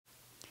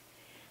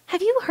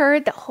Have you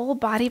heard that whole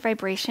body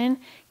vibration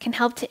can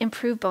help to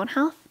improve bone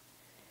health?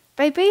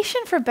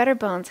 Vibration for better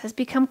bones has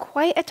become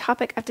quite a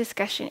topic of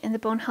discussion in the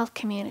bone health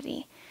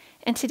community.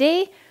 And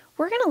today,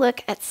 we're going to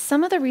look at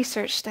some of the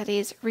research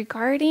studies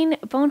regarding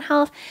bone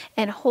health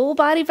and whole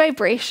body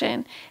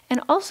vibration,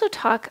 and also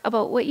talk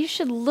about what you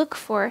should look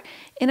for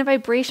in a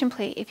vibration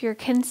plate if you're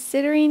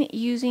considering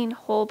using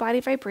whole body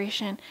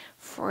vibration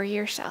for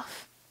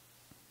yourself.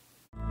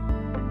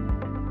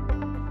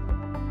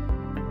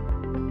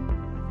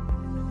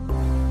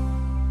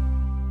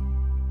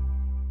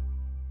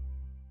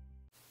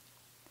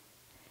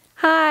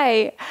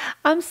 Hi,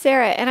 I'm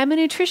Sarah, and I'm a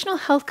nutritional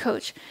health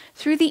coach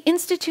through the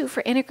Institute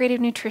for Integrative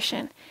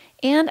Nutrition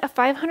and a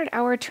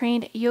 500-hour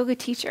trained yoga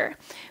teacher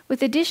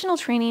with additional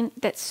training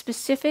that's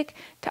specific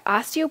to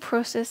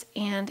osteoporosis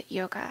and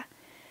yoga.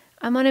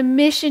 I'm on a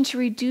mission to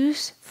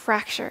reduce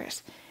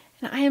fractures,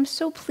 and I am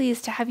so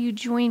pleased to have you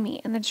join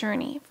me in the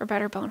journey for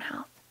better bone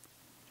health.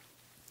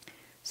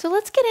 So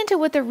let's get into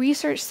what the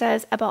research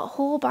says about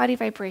whole body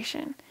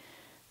vibration.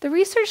 The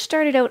research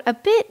started out a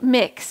bit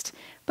mixed,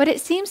 but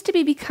it seems to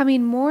be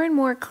becoming more and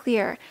more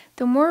clear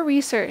the more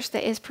research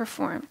that is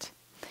performed.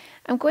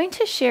 I'm going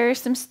to share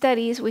some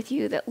studies with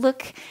you that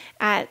look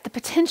at the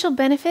potential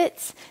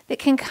benefits that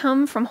can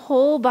come from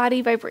whole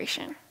body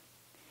vibration.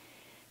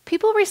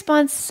 People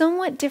respond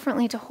somewhat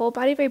differently to whole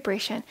body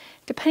vibration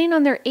depending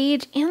on their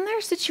age and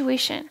their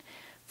situation.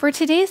 For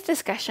today's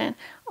discussion,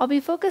 I'll be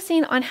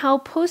focusing on how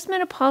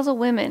postmenopausal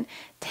women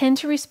tend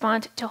to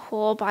respond to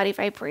whole body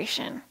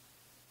vibration.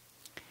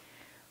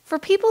 For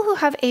people who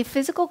have a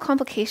physical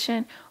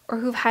complication or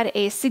who've had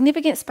a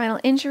significant spinal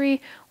injury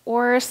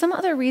or some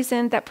other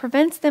reason that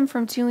prevents them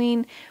from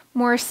doing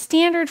more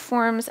standard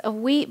forms of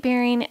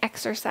weight-bearing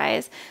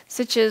exercise,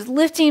 such as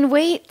lifting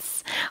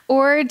weights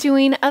or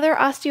doing other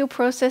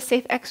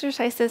osteoporosis-safe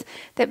exercises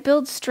that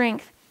build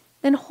strength,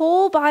 then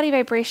whole body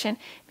vibration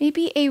may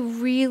be a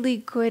really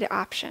good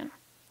option.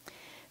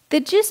 The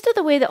gist of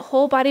the way that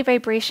whole body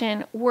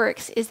vibration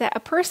works is that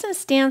a person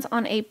stands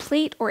on a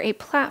plate or a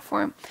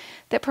platform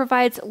that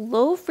provides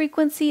low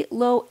frequency,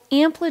 low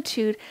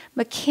amplitude,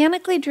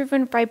 mechanically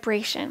driven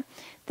vibration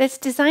that's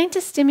designed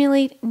to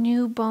stimulate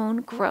new bone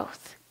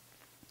growth.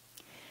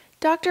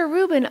 Dr.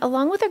 Rubin,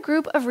 along with a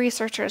group of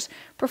researchers,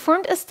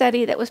 performed a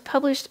study that was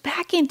published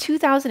back in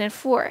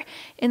 2004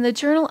 in the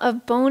Journal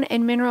of Bone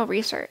and Mineral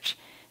Research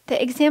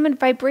that examined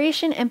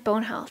vibration and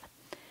bone health.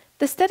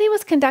 The study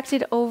was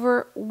conducted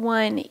over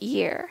 1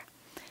 year.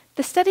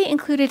 The study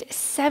included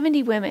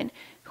 70 women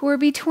who were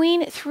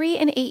between 3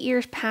 and 8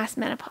 years past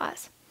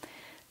menopause.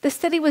 The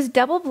study was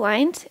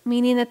double-blind,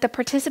 meaning that the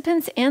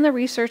participants and the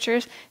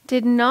researchers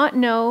did not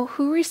know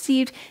who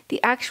received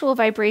the actual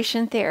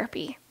vibration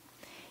therapy.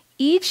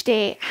 Each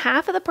day,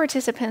 half of the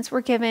participants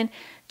were given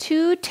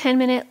 2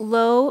 10-minute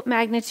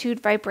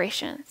low-magnitude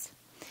vibrations.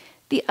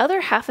 The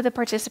other half of the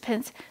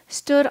participants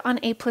stood on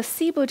a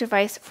placebo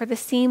device for the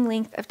same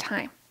length of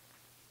time.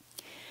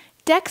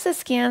 DEXA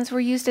scans were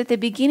used at the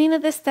beginning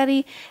of the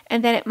study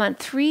and then at month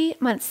 3,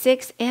 month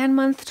 6, and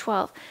month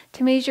 12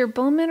 to measure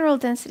bone mineral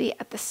density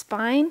at the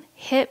spine,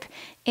 hip,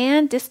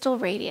 and distal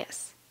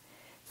radius.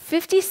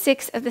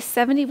 56 of the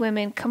 70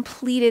 women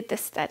completed the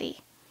study.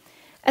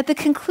 At the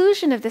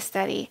conclusion of the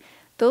study,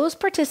 those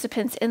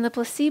participants in the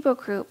placebo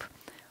group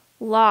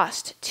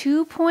lost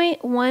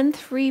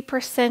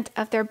 2.13%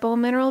 of their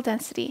bone mineral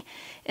density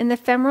in the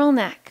femoral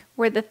neck,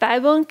 where the thigh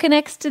bone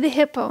connects to the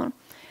hip bone,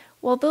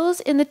 while those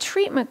in the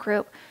treatment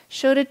group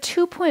showed a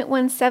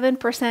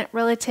 2.17%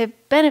 relative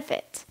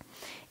benefit.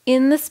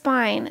 In the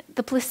spine,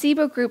 the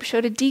placebo group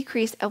showed a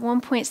decrease of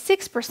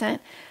 1.6%,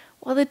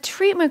 while the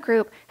treatment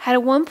group had a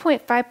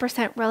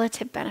 1.5%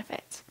 relative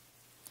benefit.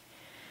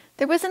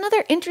 There was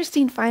another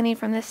interesting finding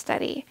from this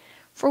study.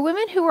 For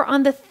women who were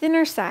on the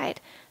thinner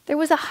side, there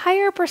was a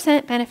higher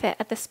percent benefit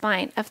at the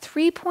spine of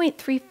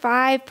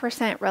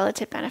 3.35%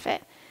 relative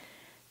benefit.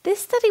 This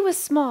study was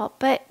small,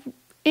 but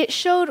it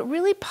showed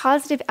really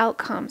positive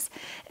outcomes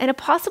and a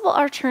possible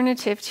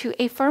alternative to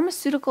a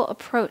pharmaceutical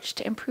approach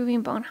to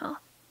improving bone health.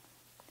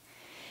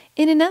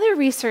 In another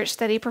research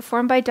study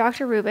performed by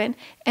Dr. Rubin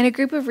and a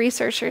group of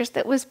researchers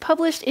that was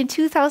published in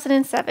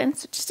 2007,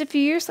 so just a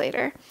few years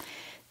later,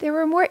 there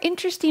were more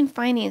interesting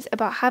findings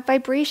about how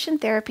vibration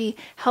therapy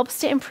helps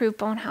to improve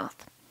bone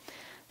health.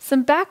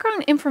 Some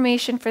background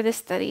information for this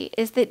study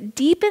is that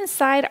deep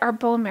inside our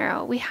bone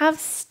marrow, we have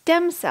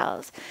stem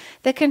cells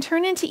that can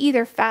turn into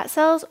either fat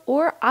cells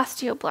or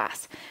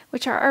osteoblasts,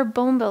 which are our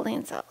bone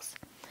building cells.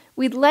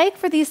 We'd like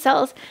for these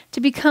cells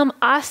to become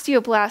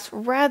osteoblasts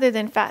rather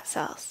than fat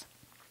cells.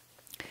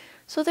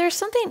 So there's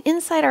something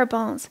inside our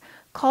bones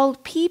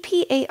called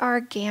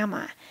PPAR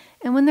gamma.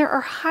 And when there are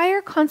higher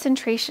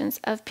concentrations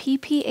of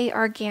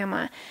PPAR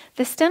gamma,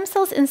 the stem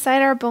cells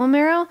inside our bone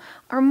marrow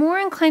are more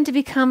inclined to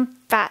become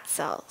fat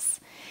cells.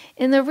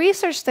 In the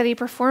research study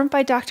performed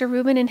by Dr.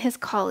 Rubin and his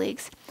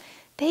colleagues,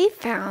 they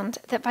found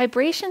that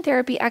vibration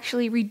therapy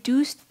actually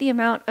reduced the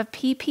amount of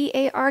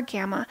PPAR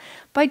gamma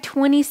by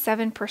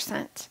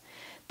 27%.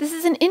 This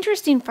is an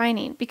interesting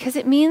finding because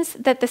it means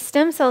that the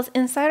stem cells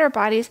inside our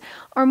bodies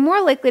are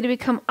more likely to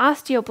become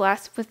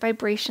osteoblasts with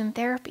vibration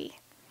therapy.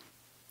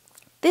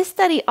 This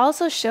study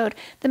also showed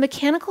that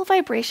mechanical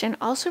vibration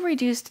also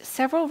reduced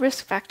several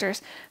risk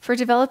factors for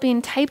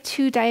developing type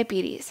 2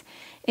 diabetes,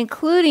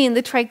 including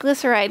the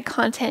triglyceride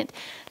content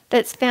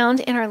that's found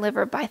in our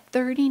liver by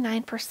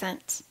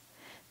 39%.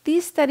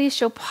 These studies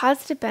show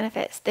positive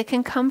benefits that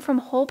can come from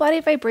whole body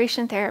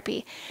vibration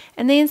therapy,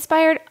 and they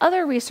inspired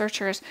other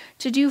researchers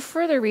to do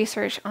further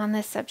research on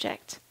this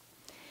subject.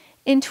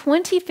 In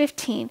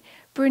 2015,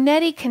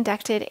 Brunetti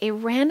conducted a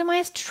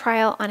randomized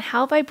trial on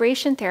how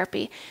vibration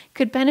therapy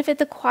could benefit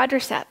the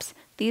quadriceps.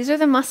 These are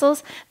the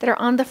muscles that are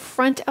on the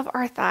front of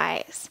our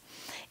thighs,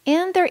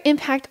 and their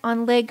impact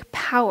on leg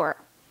power,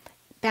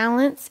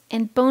 balance,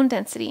 and bone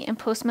density in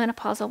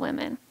postmenopausal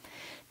women.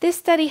 This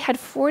study had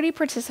 40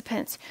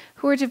 participants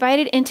who were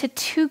divided into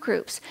two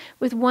groups,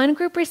 with one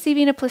group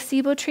receiving a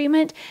placebo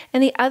treatment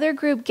and the other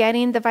group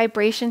getting the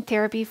vibration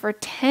therapy for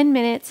 10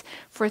 minutes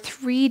for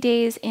 3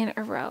 days in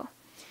a row.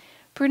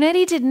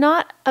 Brunetti did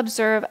not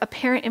observe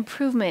apparent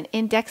improvement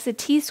in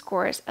DEXA-T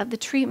scores of the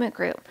treatment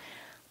group,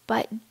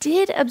 but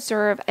did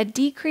observe a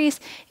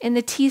decrease in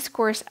the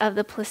T-scores of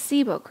the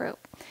placebo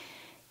group.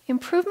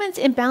 Improvements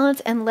in balance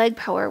and leg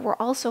power were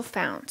also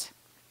found.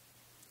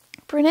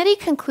 Brunetti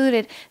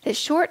concluded that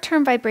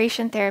short-term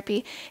vibration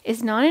therapy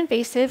is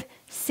non-invasive,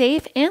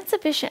 safe, and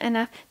sufficient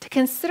enough to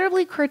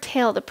considerably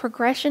curtail the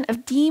progression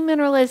of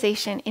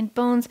demineralization in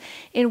bones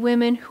in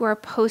women who are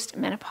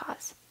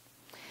post-menopause.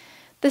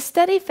 The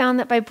study found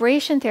that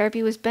vibration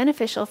therapy was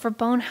beneficial for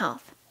bone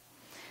health.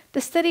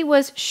 The study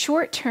was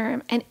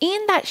short-term, and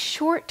in that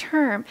short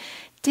term,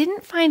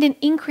 didn't find an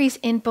increase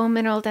in bone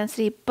mineral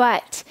density,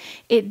 but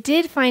it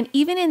did find,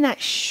 even in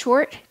that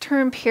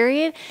short-term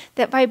period,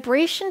 that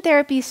vibration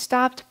therapy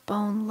stopped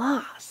bone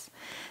loss.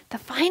 The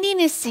finding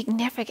is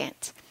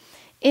significant.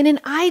 In an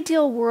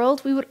ideal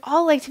world, we would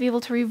all like to be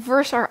able to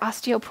reverse our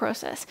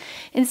osteoporosis.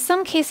 In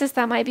some cases,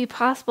 that might be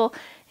possible,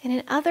 and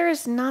in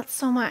others, not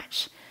so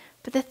much.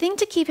 But the thing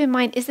to keep in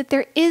mind is that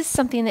there is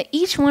something that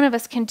each one of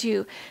us can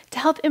do to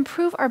help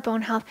improve our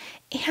bone health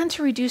and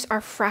to reduce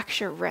our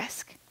fracture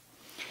risk.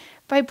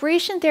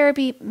 Vibration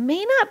therapy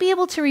may not be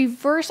able to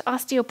reverse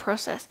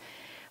osteoporosis,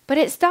 but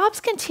it stops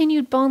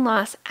continued bone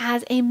loss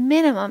as a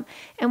minimum,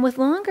 and with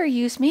longer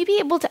use may be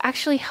able to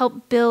actually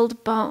help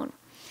build bone.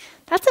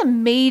 That's a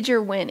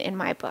major win in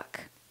my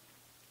book.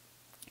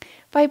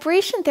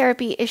 Vibration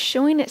therapy is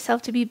showing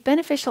itself to be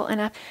beneficial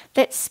enough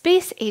that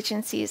space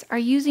agencies are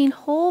using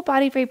whole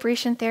body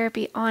vibration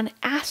therapy on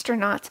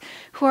astronauts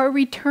who are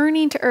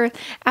returning to Earth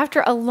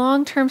after a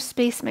long-term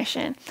space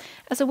mission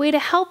as a way to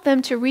help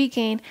them to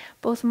regain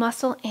both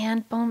muscle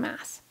and bone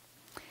mass.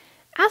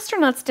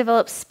 Astronauts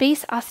develop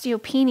space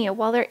osteopenia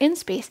while they're in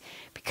space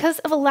because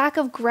of a lack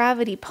of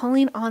gravity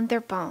pulling on their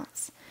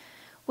bones.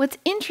 What's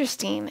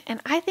interesting, and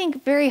I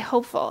think very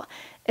hopeful,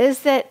 is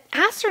that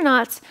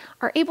astronauts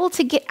are able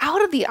to get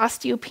out of the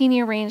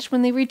osteopenia range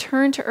when they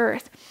return to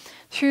Earth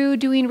through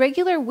doing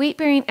regular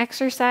weight-bearing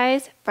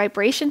exercise,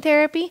 vibration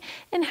therapy,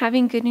 and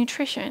having good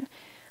nutrition.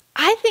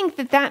 I think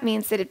that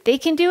means that if they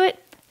can do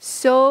it,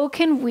 so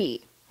can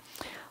we.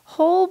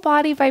 Whole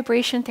body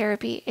vibration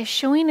therapy is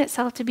showing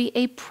itself to be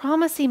a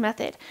promising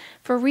method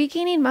for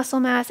regaining muscle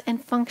mass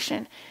and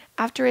function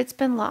after it's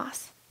been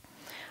lost.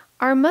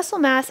 Our muscle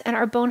mass and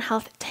our bone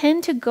health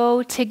tend to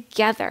go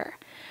together.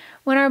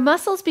 When our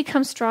muscles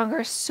become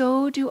stronger,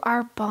 so do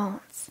our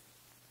bones.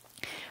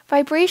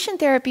 Vibration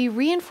therapy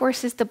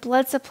reinforces the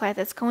blood supply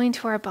that's going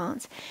to our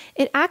bones.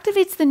 It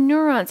activates the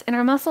neurons in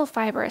our muscle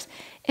fibers,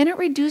 and it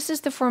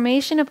reduces the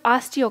formation of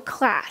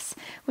osteoclasts,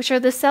 which are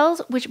the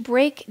cells which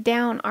break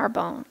down our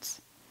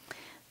bones.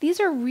 These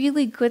are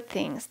really good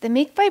things that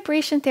make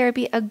vibration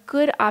therapy a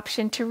good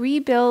option to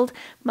rebuild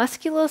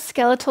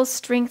musculoskeletal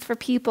strength for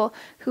people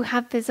who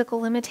have physical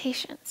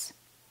limitations.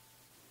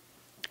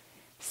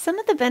 Some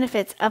of the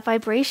benefits of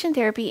vibration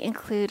therapy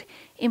include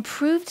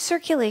improved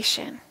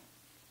circulation,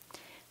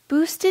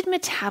 boosted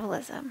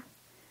metabolism,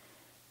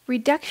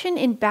 reduction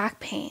in back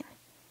pain,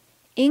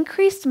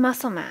 increased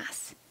muscle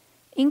mass,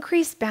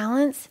 increased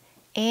balance,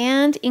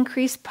 and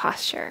increased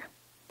posture.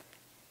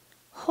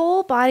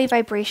 Whole body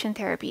vibration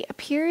therapy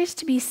appears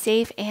to be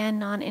safe and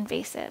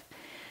non-invasive.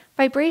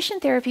 Vibration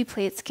therapy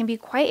plates can be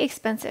quite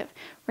expensive,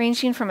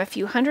 ranging from a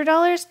few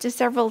 $100s to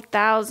several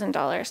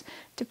 $1,000s,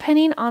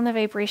 depending on the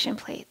vibration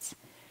plates.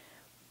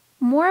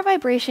 More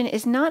vibration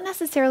is not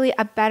necessarily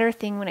a better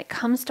thing when it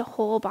comes to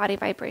whole body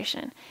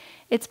vibration.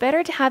 It's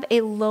better to have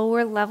a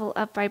lower level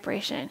of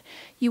vibration.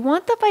 You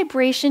want the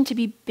vibration to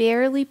be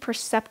barely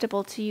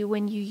perceptible to you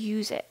when you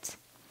use it.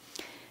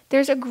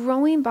 There's a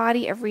growing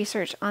body of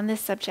research on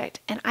this subject,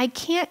 and I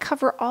can't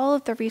cover all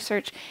of the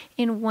research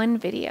in one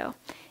video.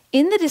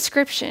 In the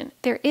description,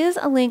 there is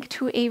a link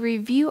to a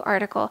review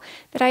article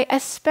that I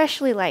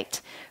especially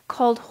liked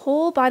called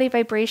Whole Body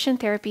Vibration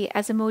Therapy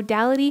as a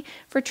Modality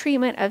for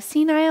Treatment of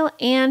Senile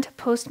and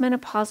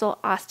Postmenopausal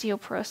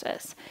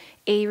Osteoporosis,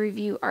 a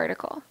review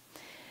article.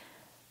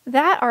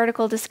 That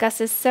article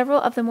discusses several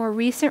of the more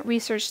recent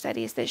research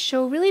studies that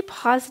show really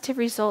positive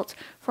results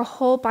for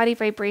whole body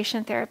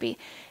vibration therapy,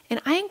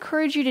 and I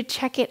encourage you to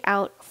check it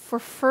out for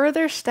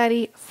further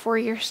study for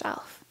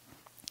yourself.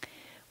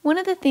 One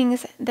of the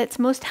things that's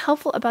most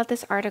helpful about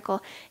this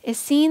article is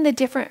seeing the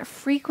different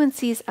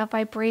frequencies of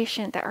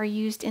vibration that are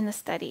used in the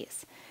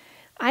studies.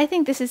 I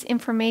think this is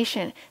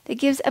information that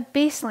gives a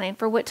baseline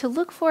for what to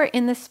look for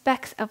in the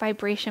specs of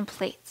vibration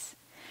plates.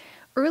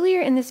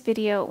 Earlier in this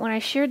video, when I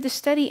shared the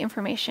study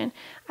information,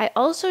 I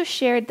also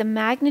shared the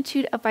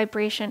magnitude of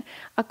vibration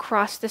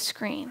across the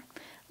screen.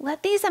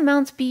 Let these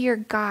amounts be your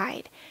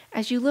guide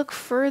as you look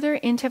further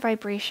into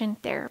vibration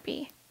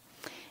therapy.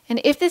 And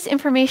if this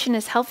information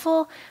is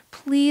helpful,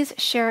 please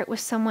share it with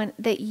someone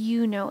that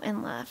you know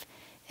and love.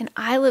 And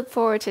I look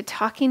forward to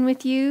talking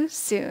with you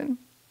soon.